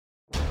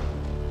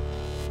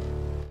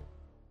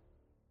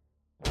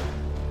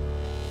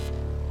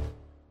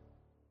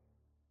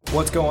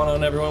What's going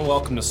on, everyone?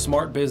 Welcome to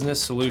Smart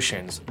Business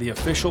Solutions, the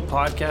official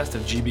podcast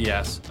of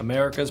GBS,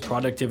 America's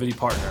productivity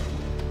partner.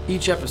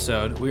 Each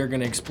episode, we are going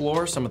to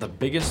explore some of the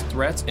biggest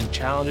threats and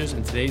challenges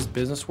in today's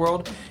business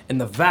world and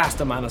the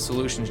vast amount of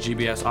solutions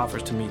GBS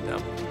offers to meet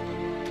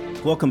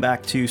them. Welcome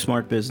back to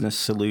Smart Business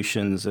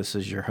Solutions. This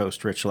is your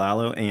host, Rich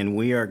Lallo, and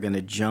we are going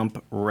to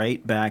jump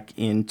right back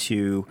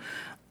into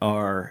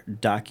our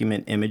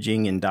document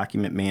imaging and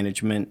document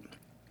management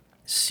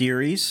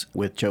series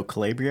with Joe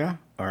Calabria,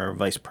 our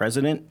Vice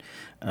President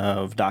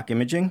of Doc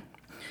Imaging.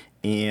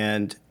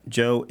 And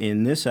Joe,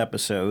 in this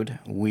episode,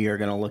 we are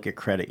going to look at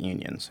credit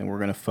unions, and we're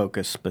going to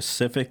focus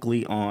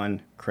specifically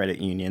on credit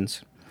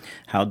unions,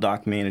 how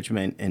doc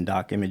management and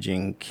doc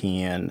imaging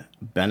can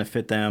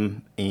benefit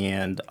them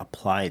and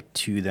apply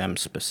to them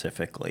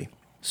specifically.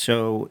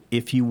 So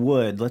if you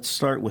would, let's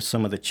start with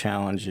some of the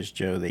challenges,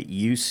 Joe, that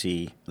you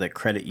see that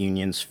credit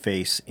unions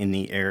face in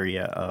the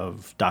area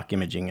of doc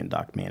imaging and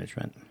doc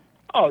management.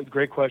 Oh,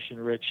 great question,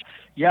 Rich.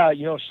 Yeah,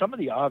 some of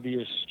the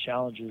obvious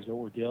challenges that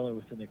we're dealing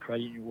with in the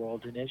credit union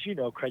world, and as you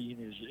know, credit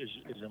union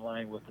is in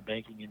line with the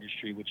banking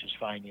industry, which is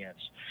finance.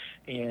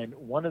 And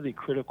one of the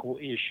critical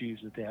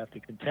issues that they have to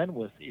contend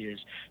with is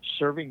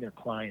serving their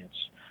clients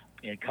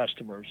and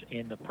customers.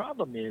 And the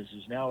problem is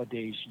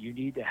nowadays you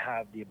need to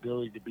have the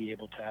ability to be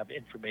able to have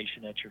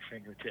information at your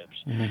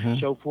fingertips. Mm-hmm.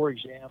 So, for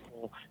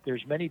example,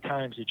 there's many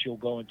times that you'll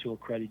go into a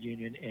credit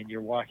union and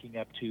you're walking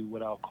up to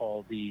what I'll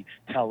call the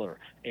teller,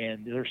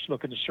 and they're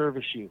looking to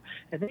service you.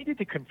 And they need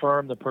to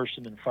confirm the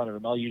person in front of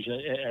them. I'll use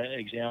an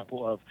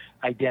example of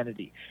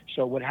identity.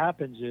 So what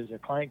happens is a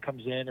client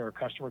comes in or a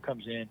customer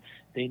comes in,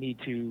 they need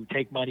to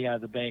take money out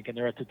of the bank and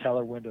they're at the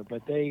teller window,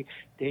 but they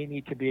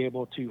need to be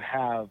able to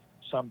have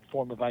some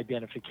form of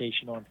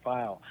identification on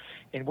file.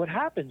 And what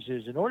happens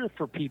is, in order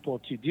for people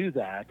to do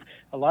that,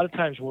 a lot of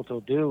times what they'll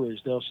do is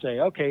they'll say,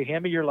 okay,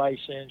 hand me your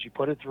license, you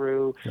put it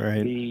through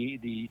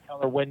the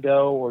teller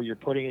window, or you're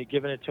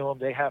giving it to them,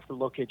 they have to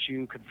look at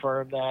you,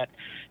 confirm that.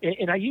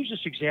 And I use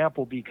this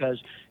example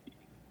because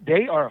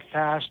they are a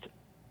fast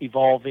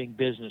evolving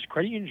business.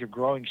 Credit unions are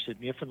growing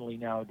significantly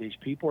nowadays.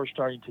 People are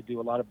starting to do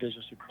a lot of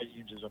business with credit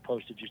unions as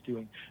opposed to just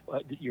doing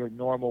your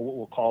normal, what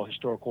we'll call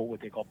historical,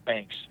 what they call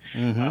banks.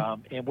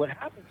 Mm-hmm. And what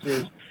happens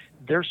is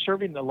they're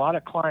serving a lot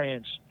of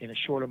clients in a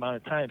short amount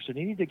of time, so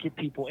they need to get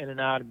people in and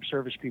out and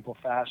service people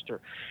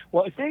faster.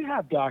 Well, if they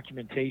have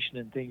documentation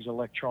and things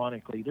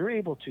electronically, they're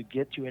able to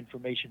get to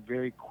information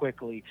very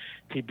quickly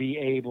to be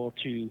able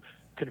to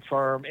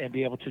confirm and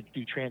be able to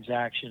do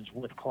transactions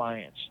with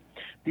clients.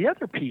 The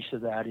other piece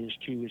of that is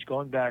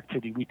going back to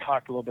we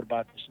talked a little bit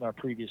about this in our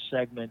previous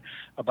segment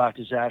about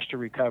disaster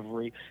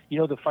recovery.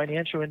 The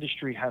financial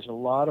industry has a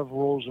lot of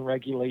rules and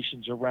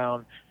regulations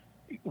around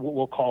what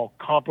we'll call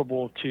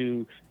comparable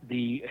to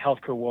the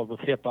healthcare world with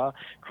HIPAA.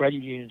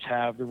 Credit unions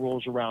have the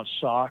rules around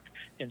SOC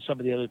and some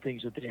of the other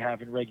things that they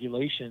have in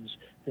regulations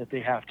that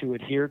they have to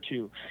adhere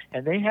to.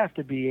 And they have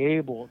to be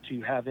able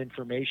to have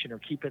information or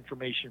keep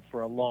information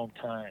for a long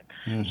time.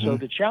 Mm-hmm. So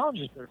the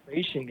challenges they're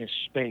facing is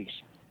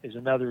space. Is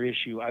another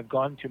issue. I've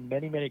gone to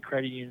many, many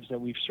credit unions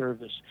that we've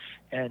serviced,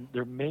 and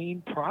their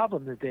main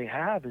problem that they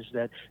have is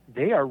that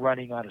they are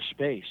running out of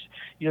space.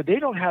 They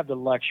don't have the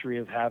luxury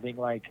of having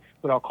like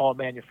what I'll call a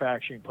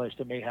manufacturing place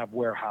that may have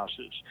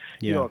warehouses.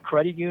 Yeah. A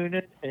credit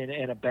union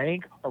and a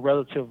bank are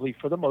relatively,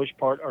 for the most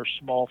part, are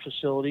small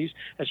facilities,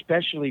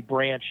 especially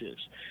branches,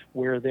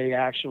 where they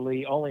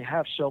actually only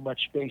have so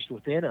much space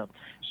within them.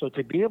 So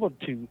to be able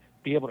to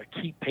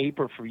keep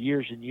paper for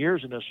years and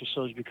years in those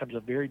facilities becomes a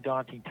very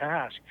daunting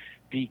task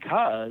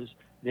because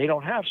they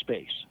don't have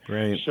space.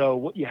 Right. So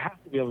what you have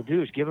to be able to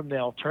do is give them the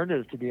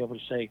alternative to be able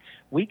to say,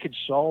 we could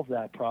solve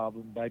that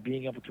problem by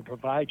being able to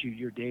provide you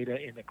your data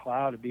in the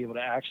cloud and be able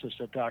to access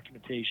that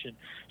documentation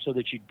so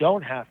that you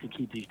don't have to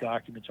keep these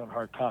documents on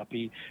hard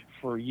copy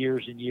for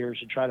years and years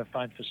and try to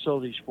find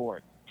facilities for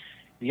it.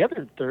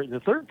 The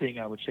third thing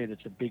I would say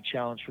that's a big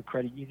challenge for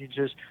credit unions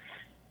is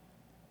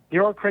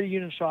there are credit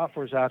union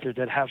softwares out there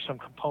that have some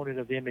component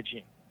of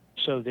imaging.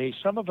 So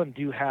some of them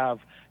do have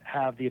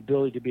the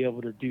ability to be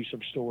able to do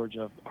some storage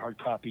of hard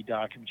copy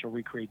documents or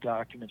recreate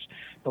documents.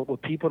 But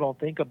what people don't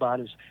think about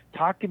is,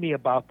 talk to me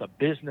about the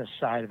business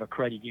side of a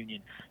credit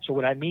union. So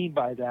what I mean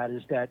by that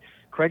is that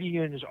credit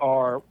unions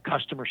are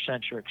customer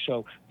centric.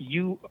 So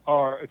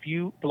if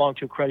you belong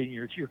to a credit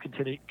union, you're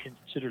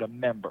considered a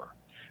member.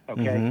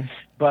 Okay. Mm-hmm.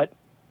 But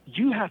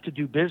you have to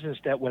do business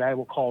that what I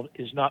will call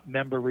is not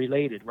member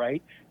related,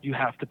 right? You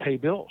have to pay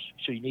bills,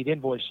 so you need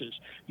invoices.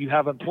 You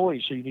have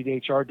employees, so you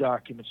need HR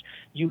documents.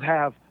 You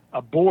have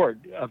a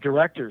board of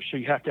directors, so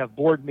you have to have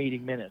board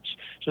meeting minutes.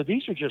 So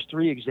these are just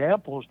three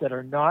examples that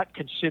are not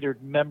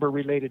considered member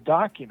related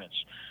documents.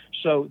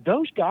 So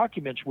those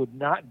documents would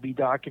not be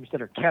documents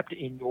that are kept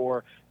in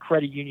your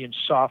credit union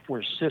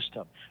software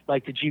system,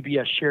 like the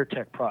GBS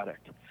ShareTech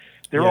product.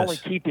 They're only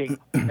keeping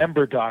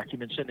member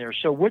documents in there.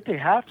 So what they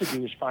have to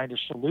do is find a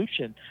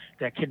solution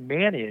that can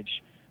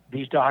manage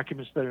these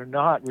documents that are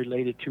not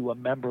related to a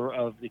member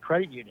of the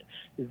credit union.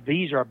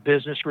 These are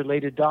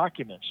business-related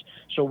documents.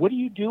 So what do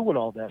you do with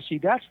all that? See,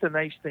 that's the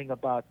nice thing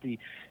about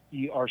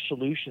our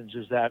solutions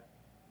is that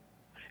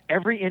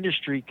every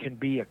industry can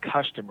be a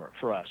customer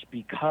for us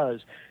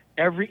because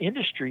every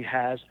industry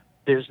has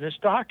business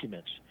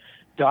documents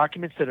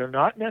that are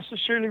not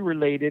necessarily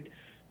related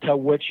to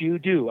what you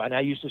do. And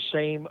I use the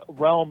same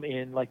realm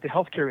in like the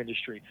healthcare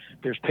industry.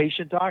 There's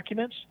patient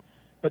documents,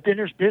 but then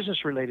there's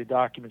business-related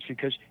documents,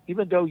 because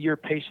even though you're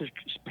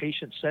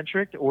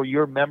patient-centric or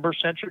you're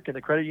member-centric in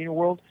the credit union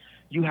world,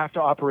 you have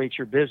to operate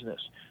your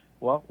business.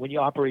 Well, when you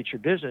operate your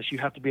business, you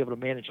have to be able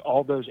to manage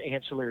all those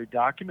ancillary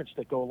documents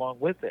that go along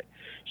with it.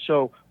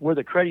 So where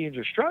the credit unions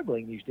are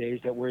struggling these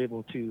days that we're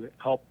able to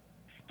help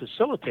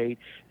facilitate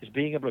is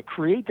being able to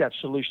create that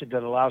solution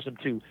that allows them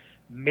to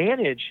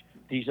manage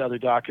these other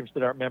documents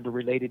that aren't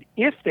member-related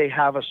if they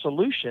have a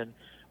solution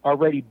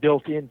already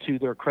built into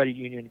their credit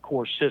union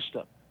core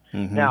system.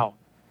 Mm-hmm. Now,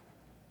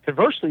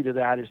 conversely to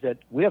that is that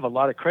we have a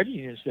lot of credit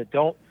unions that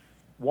don't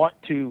want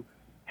to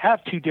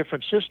have two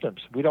different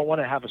systems. We don't want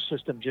to have a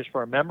system just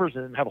for our members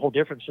and then have a whole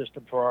different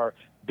system for our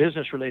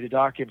business-related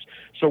documents.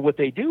 So what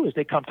they do is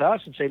they come to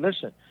us and say,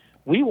 listen,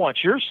 we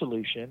want your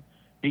solution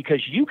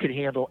because you can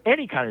handle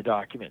any kind of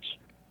documents.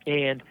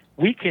 And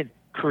we can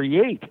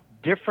create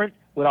different,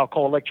 what I'll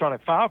call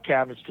electronic file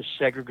cabinets to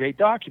segregate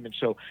documents.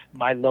 So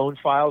my loan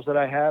files that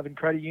I have in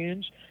credit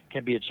unions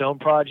can be its own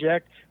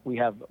project. We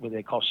have what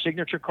they call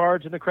signature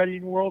cards in the credit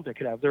union world that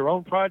could have their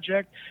own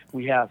project.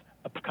 We have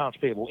accounts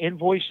payable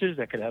invoices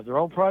that could have their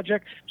own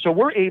project. So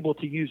we're able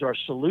to use our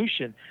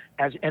solution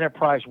as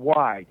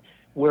enterprise-wide,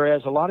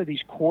 whereas a lot of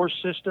these core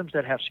systems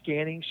that have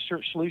scanning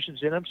solutions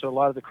in them, so a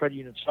lot of the credit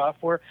union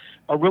software,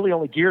 are really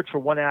only geared for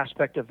one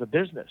aspect of the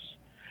business.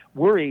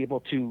 We're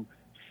able to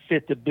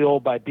fit the bill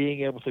by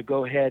being able to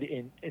go ahead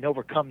and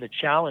overcome the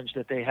challenge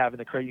that they have in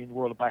the credit union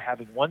world by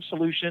having one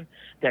solution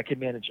that can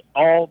manage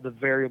all the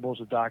variables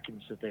of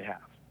documents that they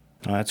have.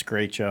 Oh, that's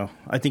great, Joe.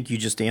 I think you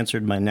just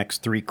answered my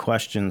next three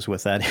questions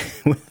with that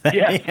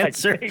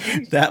answer.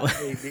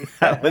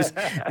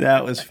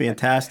 That was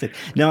fantastic.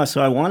 No,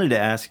 so I wanted to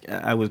ask.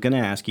 I was going to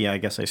ask you. I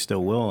guess I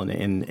still will,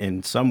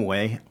 in some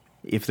way,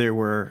 if there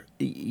were,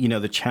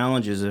 the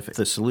challenges, if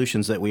the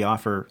solutions that we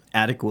offer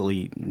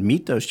adequately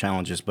meet those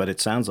challenges. But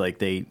it sounds like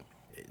they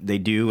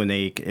do, and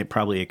it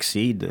probably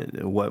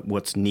exceed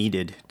what's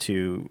needed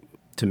to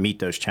meet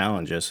those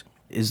challenges.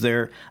 Is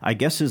there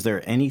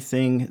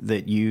anything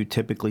that you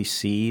typically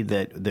see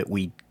that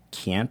we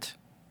can't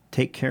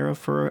take care of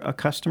for a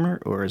customer,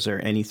 or is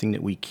there anything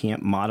that we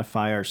can't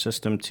modify our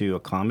system to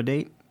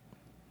accommodate?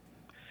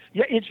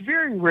 Yeah, it's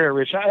very rare,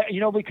 Rich.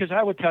 Because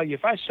I would tell you,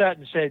 if I sat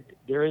and said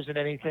there isn't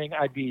anything,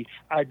 I'd be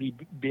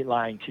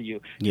lying to you.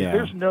 Yeah.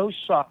 There's no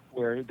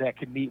software that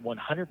can meet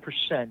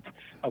 100%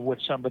 of what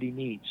somebody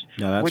needs.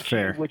 No, that's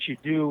fair. What you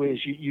do is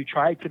you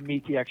try to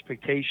meet the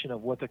expectation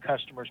of what the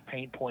customer's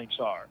pain points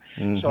are.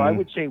 Mm-hmm. So I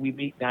would say we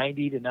meet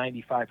 90 to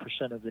 95%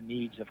 of the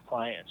needs of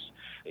clients.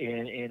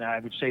 And I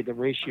would say the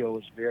ratio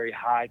is very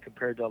high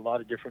compared to a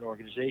lot of different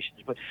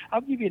organizations. But I'll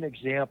give you an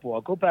example.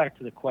 I'll go back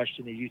to the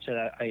question that you said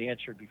I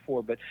answered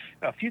before. But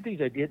a few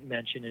things I didn't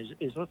mention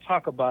is let's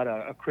talk about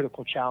a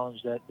critical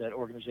challenge that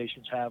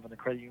organizations have in the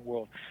credit union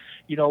world.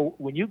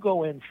 When you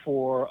go in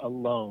for a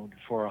loan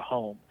for a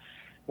home,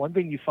 one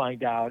thing you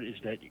find out is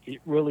that it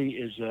really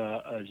is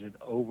an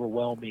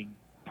overwhelming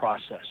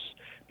process,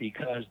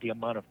 because the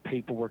amount of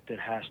paperwork that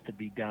has to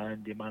be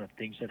done, the amount of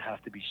things that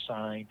have to be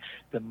signed,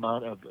 the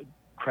amount of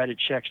credit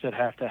checks that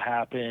have to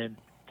happen.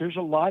 There's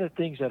a lot of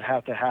things that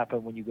have to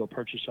happen when you go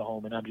purchase a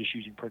home, and I'm just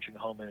using purchasing a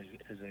home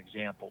as an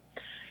example.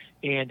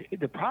 And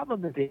the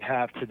problem that they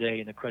have today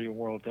in the credit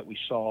world that we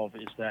solve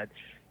is that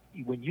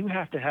when you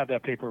have to have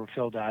that paper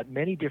filled out,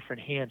 many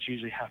different hands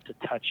usually have to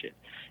touch it.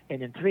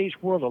 And in today's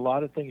world, a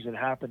lot of things that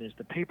happen is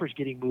the paper's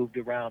getting moved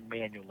around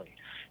manually.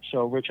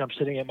 So, Rich, I'm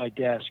sitting at my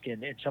desk,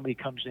 and somebody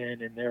comes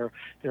in, and they're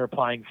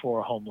applying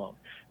for a home loan.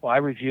 Well, I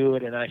review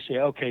it, and I say,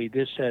 okay,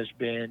 this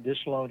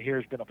loan here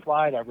has been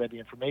applied. I read the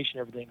information.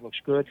 Everything looks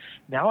good.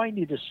 Now I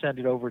need to send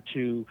it over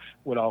to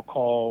what I'll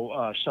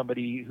call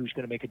somebody who's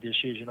going to make a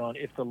decision on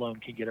if the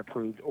loan can get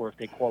approved or if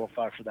they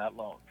qualify for that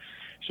loan.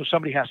 So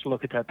somebody has to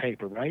look at that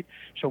paper, right?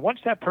 So once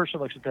that person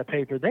looks at that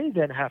paper, they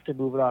then have to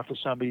move it off to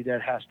somebody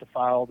that has to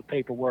file the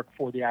paperwork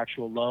for the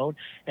actual loan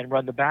and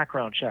run the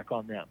background check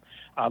on them.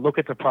 Look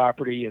at the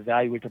property,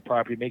 evaluate the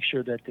property, make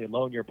sure that the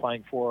loan you're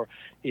applying for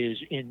is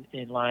in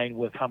line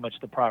with how much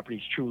the property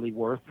is truly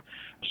worth.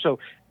 So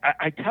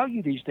I tell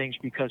you these things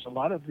because a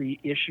lot of the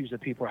issues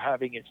that people are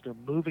having is they're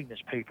moving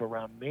this paper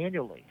around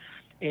manually.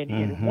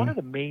 And one of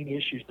the main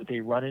issues that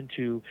they run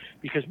into,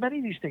 because many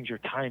of these things are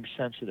time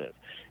sensitive,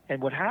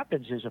 and what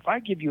happens is if I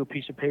give you a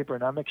piece of paper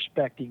and I'm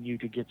expecting you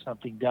to get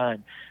something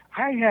done,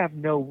 I have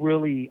no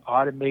really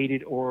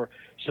automated or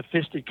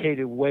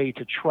sophisticated way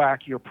to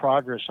track your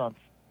progress on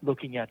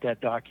looking at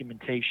that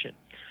documentation.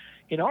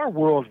 In our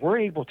world, we're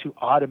able to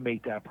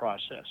automate that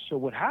process. So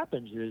what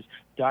happens is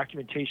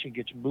documentation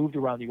gets moved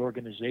around the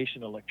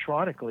organization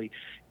electronically,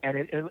 and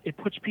it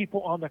puts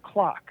people on the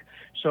clock.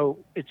 So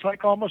it's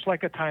almost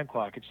like a time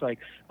clock. It's like,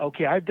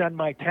 okay, I've done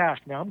my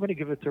task. Now I'm going to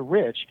give it to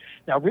Rich.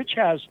 Now Rich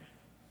has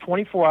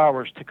 24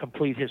 hours to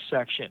complete his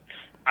section.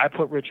 I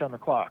put Rich on the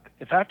clock.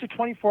 If after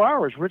 24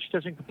 hours Rich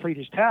doesn't complete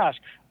his task,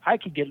 I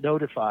can get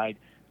notified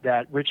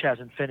that Rich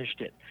hasn't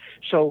finished it.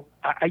 So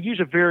I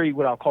use a very,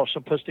 what I'll call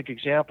simplistic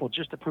example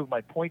just to prove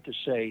my point, to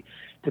say,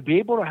 to be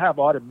able to have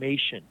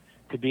automation,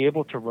 to be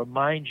able to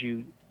remind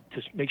you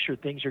to make sure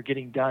things are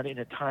getting done in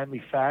a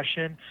timely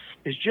fashion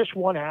is just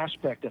one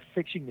aspect of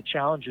fixing the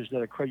challenges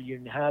that a credit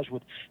union has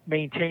with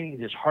maintaining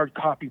this hard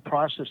copy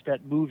process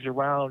that moves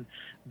around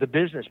the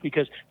business.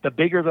 Because the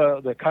bigger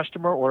the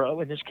customer,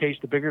 or in this case,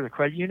 the bigger the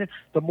credit union,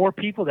 the more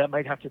people that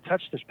might have to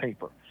touch this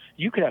paper.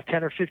 You could have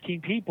 10 or 15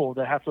 people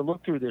that have to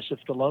look through this if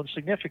the loan's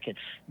significant.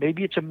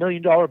 Maybe it's $1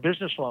 million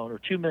business loan or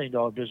 $2 million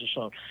business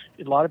loan.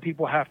 A lot of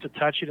people have to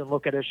touch it and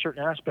look at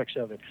certain aspects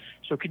of it.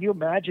 So can you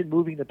imagine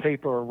moving the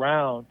paper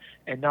around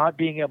and not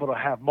being able to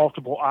have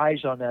multiple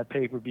eyes on that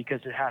paper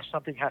because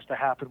something has to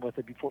happen with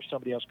it before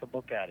somebody else can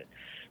look at it?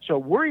 So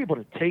we're able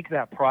to take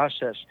that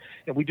process,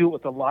 and we do it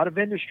with a lot of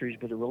industries,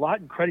 but a lot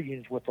in credit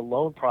unions with the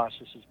loan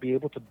processes, be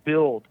able to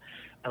build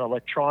an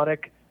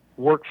electronic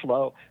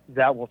workflow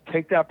that will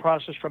take that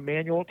process from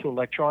manual to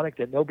electronic,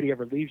 that nobody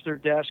ever leaves their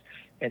desk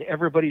and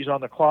everybody's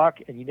on the clock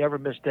and you never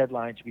miss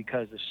deadlines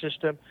because the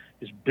system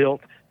is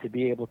built to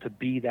be able to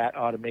be that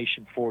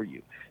automation for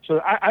you. So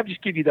I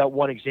just give you that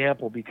one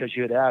example because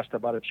you had asked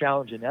about a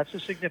challenge, and that's a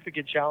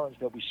significant challenge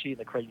that we see in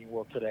the credit union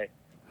world today.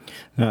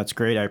 No, that's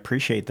great. I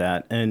appreciate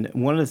that. And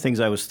one of the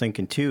things I was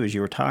thinking too, as you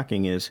were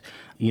talking, is,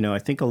 I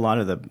think a lot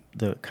of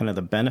the kind of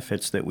the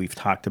benefits that we've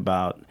talked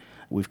about,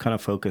 we've kind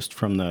of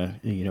focused on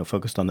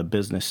the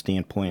business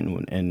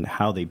standpoint and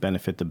how they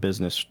benefit the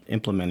business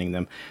implementing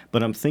them.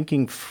 But I'm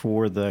thinking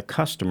for the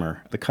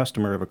customer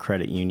of a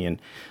credit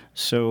union.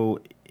 So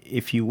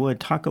if you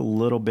would talk a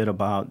little bit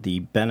about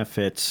the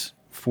benefits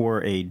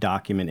for a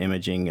document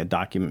imaging, a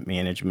document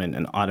management,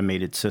 an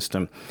automated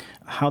system,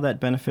 how that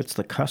benefits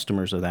the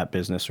customers of that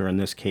business, or in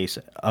this case,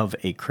 of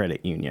a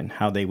credit union,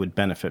 how they would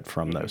benefit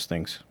from those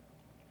things.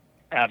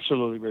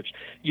 Absolutely, Rich.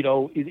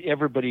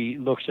 Everybody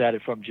looks at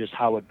it from just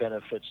how it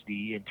benefits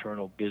the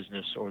internal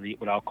business, or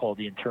what I'll call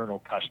the internal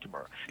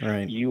customer.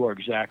 Right. You are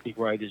exactly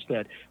right, is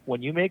that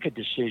when you make a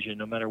decision,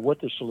 no matter what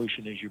the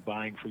solution is you're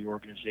buying for your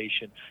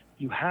organization,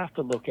 you have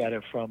to look at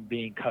it from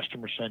being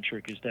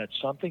customer-centric. Is that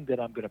something that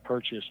I'm going to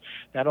purchase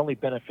not only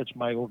benefits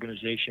my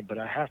organization, but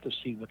I have to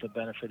see what the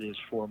benefit is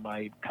for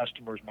my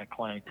customers, my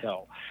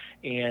clientele.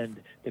 And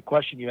the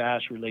question you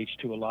asked relates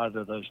to a lot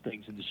of those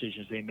things and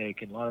decisions they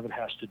make, and a lot of it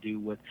has to do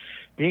with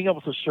being able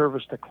to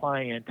service the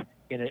client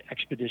in an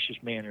expeditious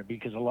manner,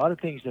 because a lot of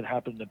things that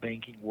happen in the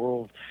banking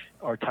world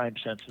are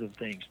time-sensitive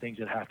things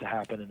that have to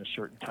happen in a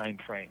certain time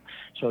frame.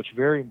 So it's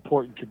very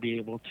important to be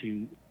able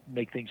to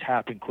make things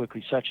happen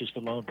quickly, such as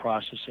the loan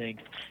processing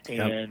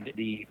and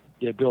the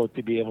ability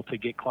to be able to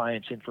get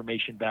clients'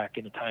 information back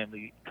in a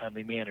timely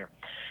manner.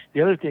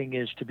 The other thing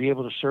is to be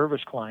able to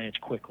service clients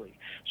quickly.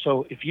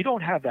 So if you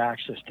don't have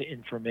access to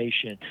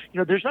information,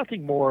 there's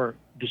nothing more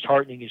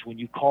disheartening is when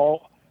you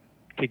call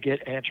to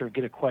get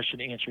a question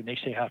answered, and they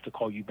say I have to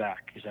call you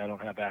back because I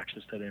don't have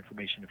access to that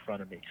information in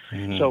front of me.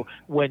 Mm-hmm. So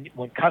when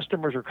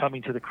customers are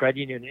coming to the credit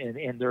union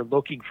and they're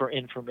looking for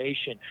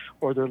information,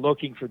 or they're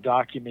looking for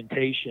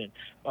documentation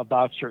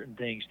about certain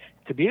things,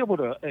 to be able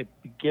to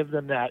give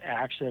them that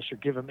access or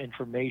give them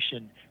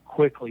information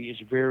quickly is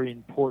very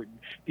important,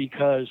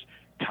 because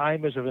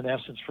time is of an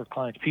essence for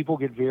clients. People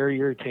get very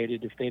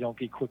irritated if they don't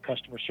get quick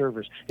customer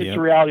service. It's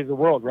the reality of the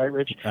world, right,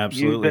 Rich?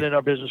 Absolutely. You've been in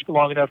our business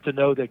long enough to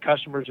know that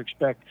customers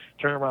expect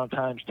turnaround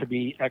times to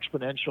be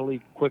exponentially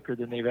quicker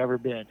than they've ever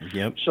been.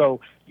 Yep. So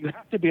you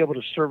have to be able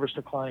to service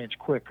the clients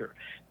quicker.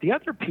 The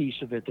other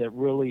piece of it that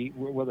really,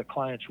 where the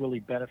clients really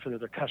benefit, or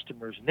their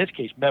customers, in this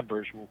case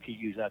members, we'll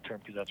use that term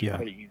because that's what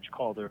credit unions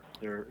call their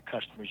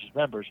customers as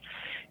members,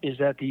 is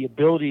that the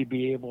ability to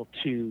be able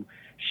to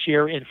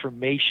share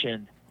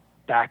information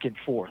back and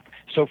forth.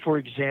 So, for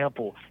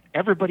example,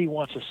 everybody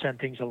wants to send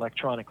things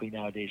electronically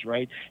nowadays,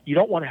 right? You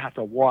don't want to have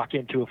to walk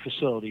into a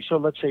facility. So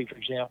let's say, for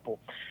example,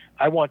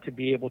 I want to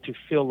be able to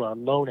fill a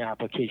loan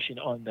application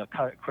on the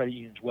credit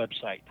union's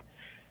website.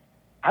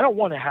 I don't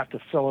want to have to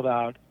fill it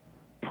out,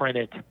 print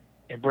it,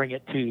 and bring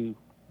it to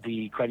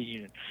the credit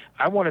union.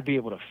 I want to be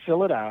able to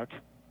fill it out,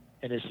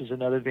 and this is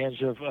another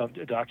advantage of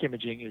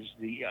document imaging, is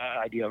the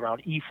idea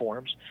around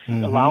e-forms,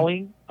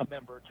 allowing a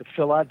member to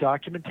fill out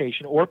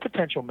documentation, or a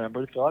potential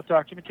member to fill out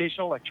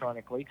documentation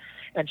electronically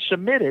and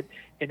submit it,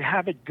 and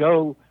have it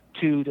go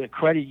to the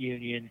credit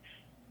union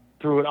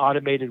through an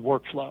automated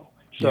workflow.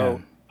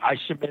 So I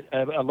submit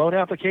a loan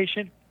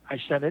application, I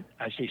send it,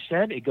 I say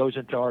send, it goes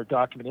into our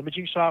document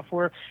imaging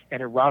software,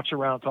 and it routes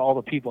around to all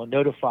the people and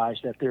notifies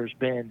that there's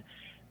been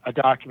a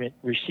document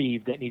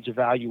received that needs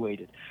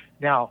evaluated.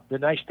 Now, the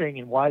nice thing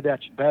and why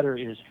that's better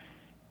is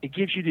it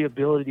gives you the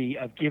ability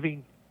of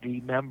giving the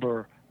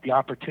member the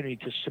opportunity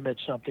to submit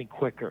something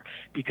quicker.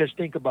 Because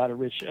think about it,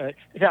 Rich.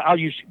 I'll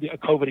use a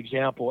COVID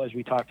example as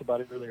we talked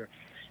about it earlier.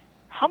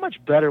 How much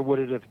better would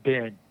it have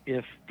been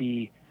if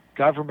the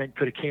government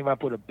could have came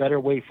up with a better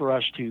way for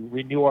us to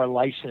renew our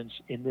license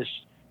in this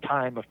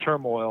time of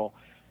turmoil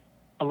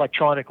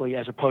electronically,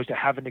 as opposed to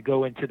having to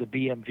go into the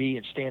BMV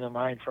and stand in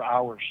line for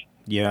hours?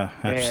 Yeah,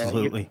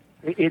 absolutely.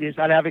 It is.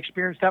 I've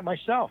experienced that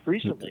myself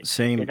recently.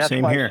 Same and that's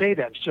same why here. I say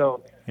that.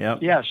 So, Yep.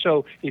 yeah.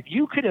 So if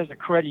you could, as a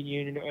credit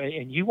union,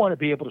 and you want to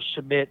be able to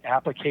submit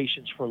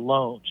applications for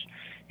loans,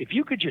 if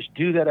you could just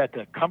do that at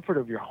the comfort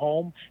of your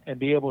home and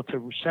be able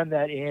to send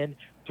that in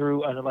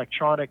through an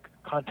electronic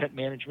content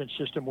management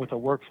system with a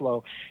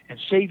workflow, and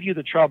save you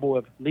the trouble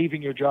of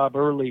leaving your job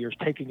early or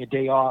taking a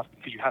day off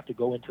because you have to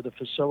go into the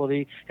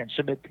facility and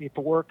submit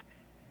paperwork,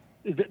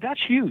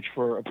 that's huge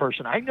for a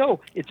person. I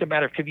know it's a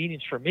matter of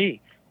convenience for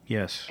me.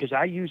 Yes. Because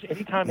I use,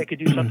 anytime I can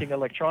do something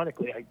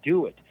electronically, I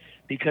do it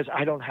because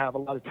I don't have a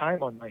lot of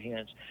time on my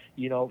hands.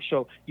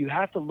 So you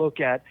have to look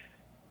at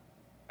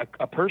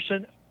a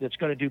person that's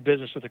going to do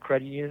business with a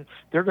credit union.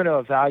 They're going to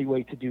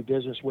evaluate to do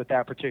business with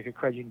that particular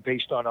credit union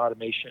based on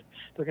automation.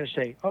 They're going to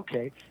say,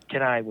 okay,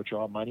 can I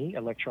withdraw money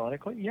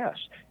electronically? Yes.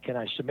 Can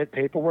I submit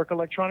paperwork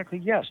electronically?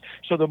 Yes.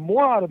 So the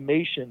more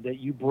automation that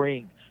you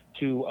bring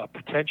to a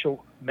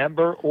potential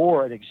member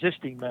or an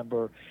existing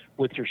member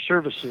with your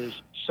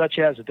services, such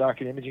as a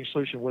document imaging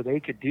solution where they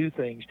could do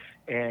things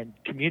and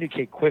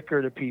communicate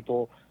quicker to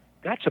people,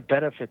 that's a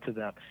benefit to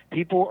them.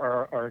 People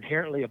are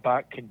inherently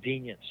about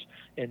convenience,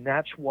 and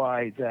that's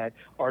why that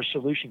our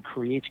solution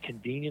creates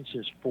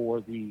conveniences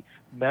for the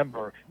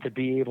member to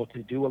be able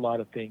to do a lot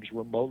of things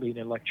remotely and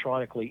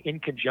electronically in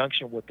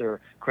conjunction with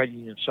their credit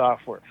union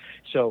software.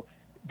 So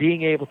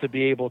being able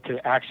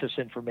to access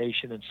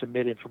information and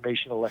submit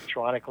information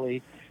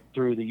electronically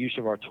through the use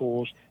of our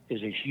tools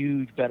is a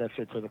huge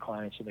benefit to the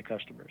clients and the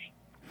customers.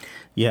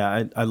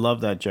 Yeah, I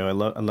love that, Joe. I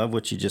love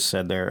what you just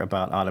said there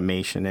about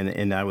automation,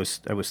 and I was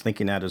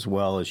thinking that as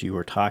well as you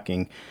were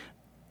talking,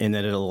 in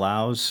that it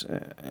allows,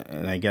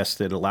 and I guess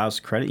that allows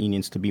credit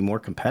unions to be more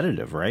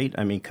competitive, right?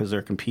 I mean, because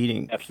they're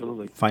competing.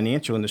 Absolutely.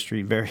 Financial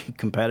industry, very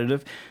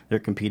competitive. They're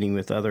competing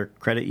with other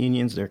credit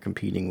unions. They're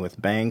competing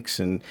with banks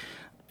and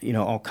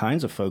all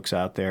kinds of folks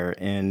out there,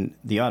 and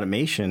the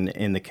automation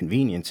and the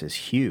convenience is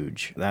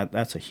huge.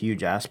 That's a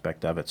huge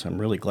aspect of it. So I'm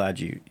really glad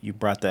you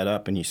brought that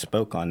up and you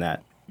spoke on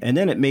that. And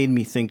then it made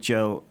me think,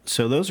 Joe,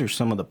 so those are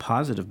some of the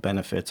positive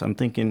benefits. I'm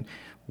thinking,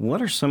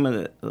 what are some of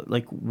the,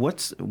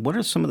 what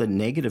are some of the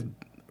negative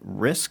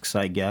risks,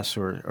 I guess,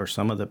 or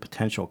some of the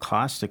potential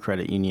costs to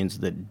credit unions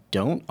that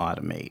don't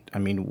automate? I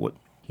mean,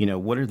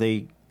 what are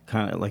they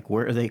kind of like,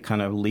 where are they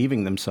kind of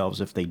leaving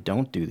themselves if they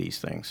don't do these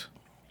things?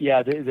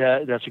 Yeah,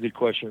 that's a good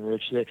question,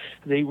 Rich.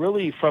 They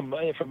really, from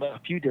a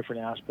few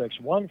different aspects.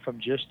 One, from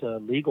just a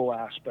legal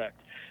aspect.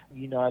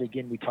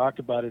 Again, we talked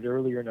about it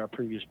earlier in our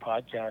previous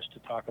podcast to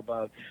talk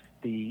about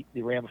the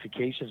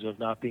ramifications of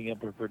not being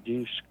able to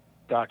produce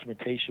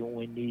documentation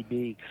when need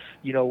be.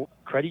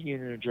 Credit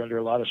unions are under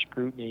a lot of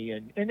scrutiny,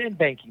 and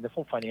banking, the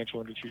full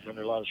financial industry is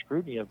under a lot of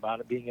scrutiny about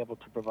it being able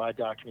to provide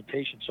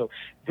documentation. So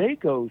they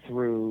go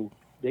through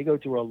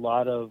a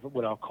lot of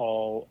what I'll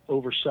call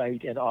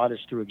oversight and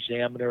audits through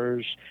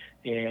examiners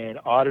and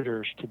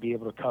auditors to be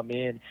able to come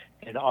in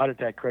and audit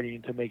that credit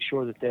union to make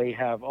sure that they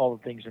have all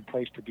the things in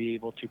place to be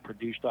able to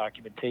produce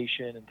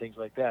documentation and things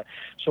like that.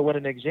 So when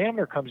an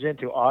examiner comes in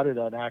to audit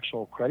an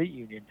actual credit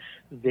union,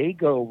 they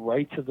go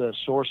right to the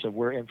source of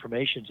where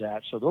information's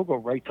at. So they'll go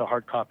right to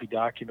hard copy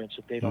documents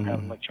if they don't have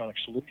an electronic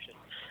solution.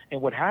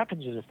 And what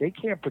happens is if they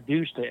can't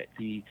produce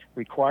the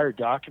required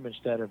documents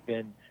that have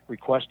been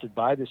requested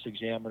by this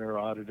examiner or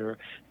auditor,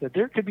 that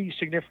there could be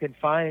significant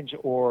fines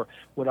or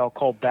what I'll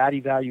call bad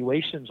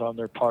evaluations on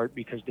their part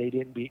because they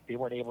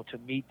weren't able to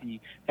meet the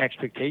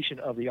expectation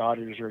of the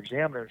auditors or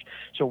examiners.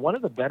 So one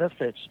of the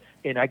benefits,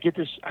 and I get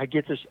this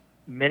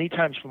many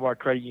times from our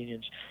credit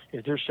unions,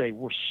 is they're saying,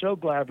 we're so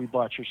glad we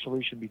bought your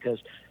solution because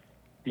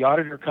the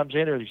auditor comes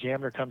in or the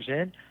examiner comes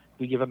in,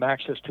 we give them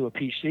access to a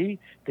PC.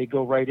 They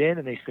go right in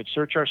and they could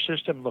search our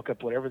system, look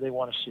up whatever they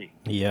want to see.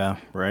 Yeah,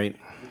 right.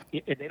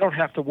 And they don't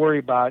have to worry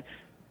about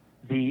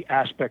the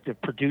aspect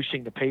of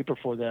producing the paper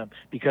for them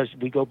because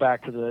we go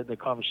back to the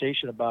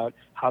conversation about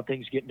how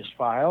things get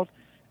misfiled.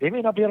 They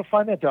may not be able to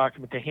find that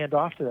document to hand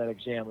off to that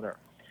examiner.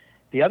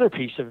 The other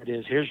piece of it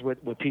is, here's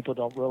what people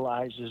don't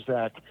realize, is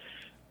that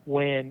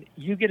when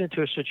you get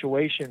into a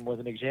situation where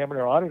an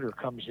examiner or auditor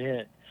comes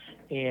in,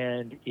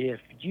 and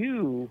if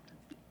you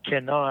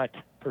cannot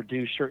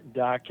produce certain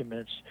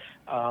documents,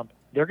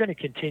 they're going to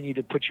continue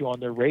to put you on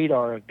their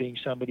radar of being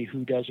somebody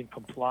who doesn't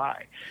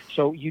comply.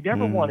 So you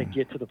never want to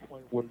get to the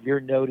point where you're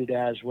noted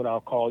as what I'll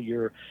call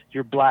your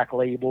black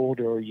labeled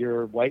or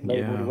your white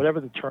labeled or whatever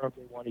the term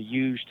they want to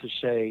use to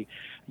say,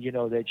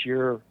 that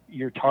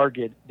you're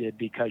targeted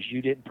because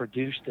you didn't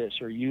produce this,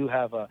 or you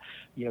have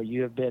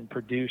been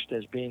produced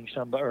as being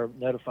somebody or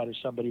notified as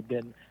somebody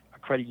been a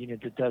credit union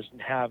that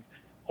doesn't have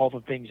all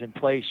the things in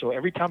place. So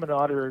every time an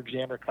auditor or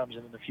examiner comes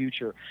in the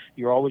future,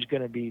 you're always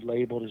going to be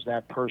labeled as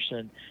that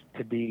person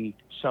to be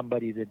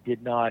somebody that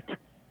did not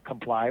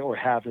comply or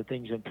have the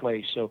things in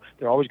place. So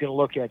they're always going to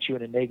look at you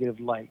in a negative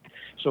light.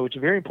 So it's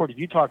very important. If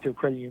you talk to a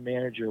credit union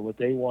manager, what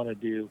they want to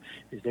do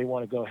is they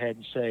want to go ahead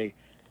and say,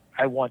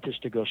 I want this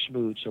to go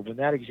smooth. So when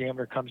that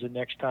examiner comes in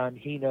next time,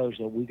 he knows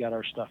that we got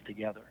our stuff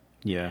together.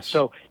 Yes.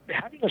 So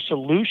having a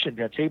solution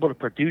that's able to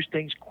produce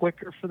things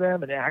quicker for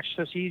them and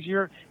access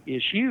easier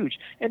is huge.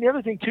 And the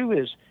other thing, too,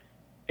 is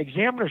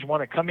examiners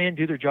want to come in,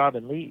 do their job,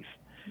 and leave.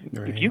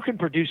 Right. If you can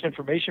produce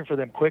information for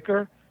them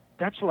quicker,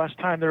 that's less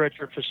time they're at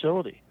your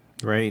facility.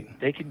 Right.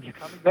 They can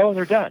come and go, and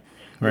they're done.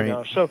 Right. You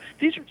know? So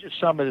these are just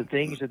some of the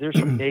things that there's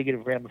some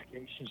negative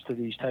ramifications to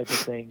these type of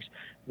things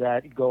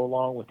that go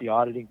along with the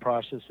auditing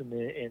process and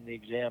the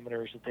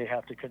examiners that they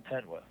have to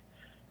contend with.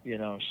 You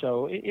know,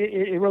 so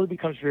it really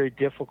becomes very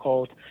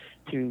difficult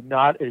to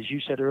not, as you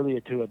said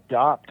earlier, to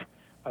adopt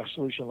a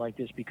solution like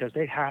this because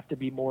they have to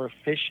be more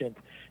efficient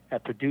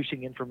at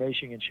producing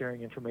information and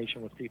sharing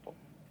information with people.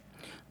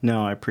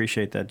 No, I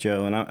appreciate that,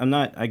 Joe. And I'm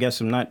not, I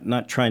guess I'm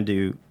not trying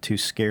to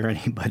scare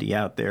anybody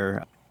out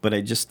there, but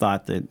I just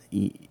thought that,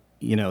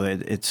 you know,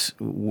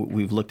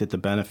 we've looked at the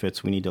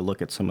benefits. We need to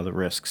look at some of the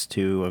risks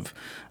too of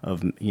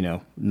you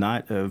know,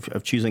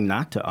 of choosing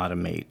not to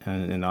automate.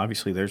 And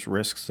obviously there's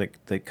risks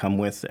that come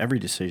with every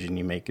decision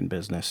you make in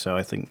business. So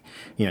I think,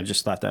 you know,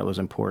 just thought that was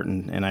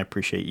important, and I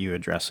appreciate you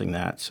addressing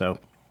that. So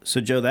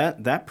Joe,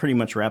 that pretty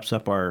much wraps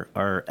up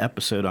our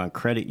episode on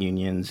credit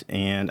unions.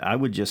 And I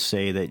would just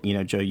say that, you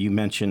know, Joe, you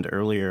mentioned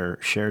earlier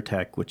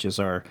ShareTech, which is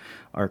our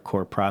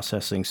core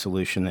processing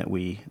solution that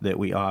we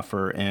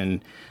offer.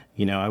 And,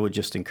 you know, I would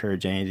just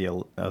encourage any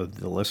of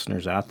the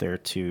listeners out there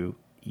to,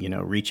 you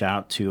know, reach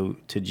out to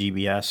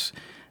GBS.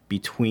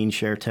 Between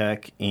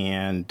ShareTech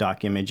and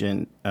Doc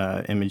Imaging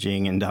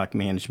and Doc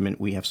Management,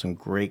 we have some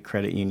great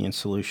credit union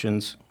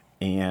solutions.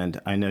 And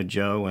I know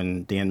Joe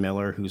and Dan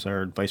Miller, who's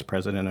our vice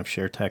president of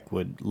ShareTech,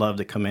 would love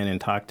to come in and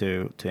talk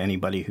to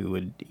anybody who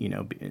would, you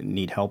know,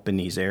 need help in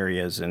these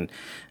areas. And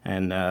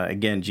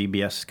again,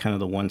 GBS is kind of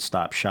the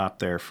one-stop shop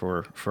there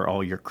for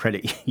all your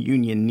credit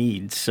union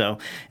needs. So,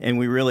 and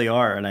we really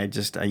are. And I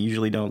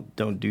usually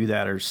don't do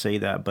that or say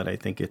that, but I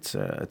think it's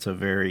a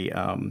very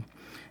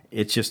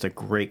it's just a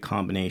great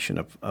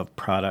combination of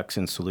products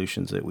and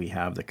solutions that we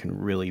have that can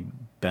really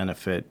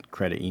benefit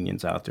credit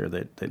unions out there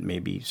that may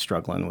be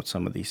struggling with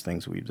some of these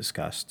things we've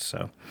discussed.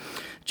 So,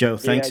 Joe,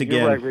 thanks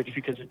again. You're right, Rich,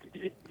 because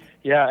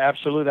yeah,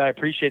 absolutely. I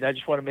appreciate it. I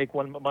just want to make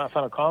my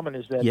final comment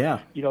is that,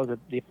 you know, the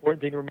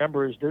important thing to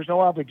remember is there's no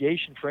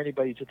obligation for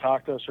anybody to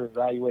talk to us or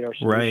evaluate our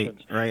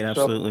solutions. Right,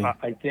 absolutely. So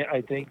I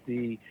think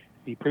the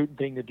prudent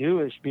thing to do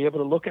is be able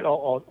to look at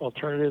all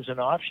alternatives and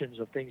options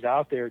of things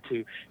out there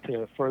to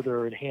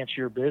further enhance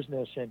your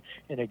business. And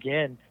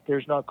again,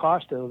 there's no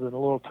cost other than a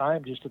little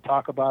time just to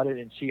talk about it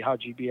and see how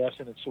GBS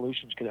and its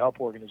solutions could help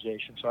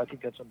organizations. So I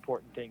think that's an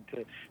important thing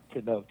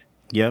to note.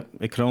 Yep,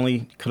 it could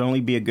only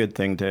be a good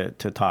thing to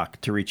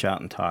reach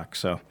out and talk.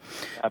 So,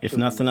 Absolutely. If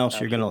nothing else,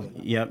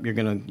 Absolutely.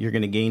 you're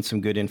gonna gain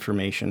some good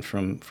information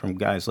from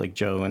guys like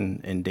Joe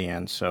and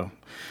Dan. So.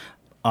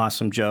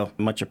 Awesome, Joe.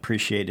 Much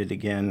appreciated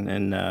again,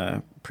 and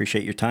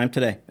appreciate your time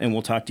today. And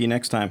we'll talk to you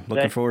next time.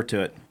 Looking forward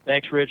to it.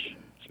 Thanks, Rich.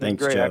 It's been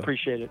Thanks, great. Joe. I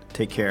appreciate it.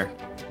 Take care.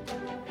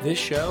 This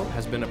show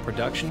has been a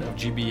production of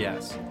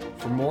GBS.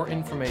 For more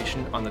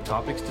information on the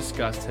topics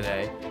discussed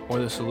today or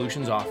the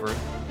solutions offered,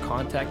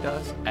 contact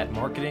us at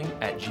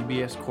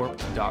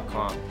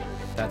marketing@gbscorp.com.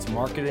 That's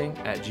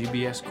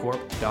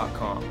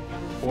marketing@gbscorp.com.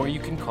 Or you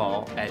can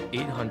call at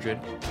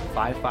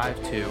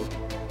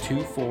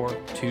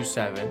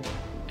 800-552-2427.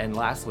 And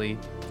lastly,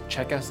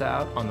 check us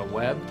out on the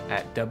web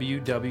at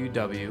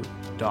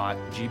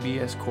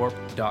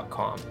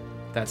www.gbscorp.com.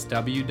 That's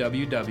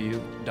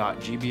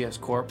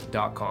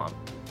www.gbscorp.com.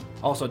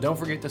 Also, don't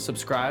forget to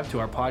subscribe to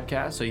our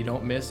podcast so you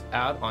don't miss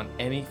out on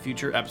any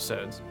future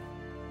episodes.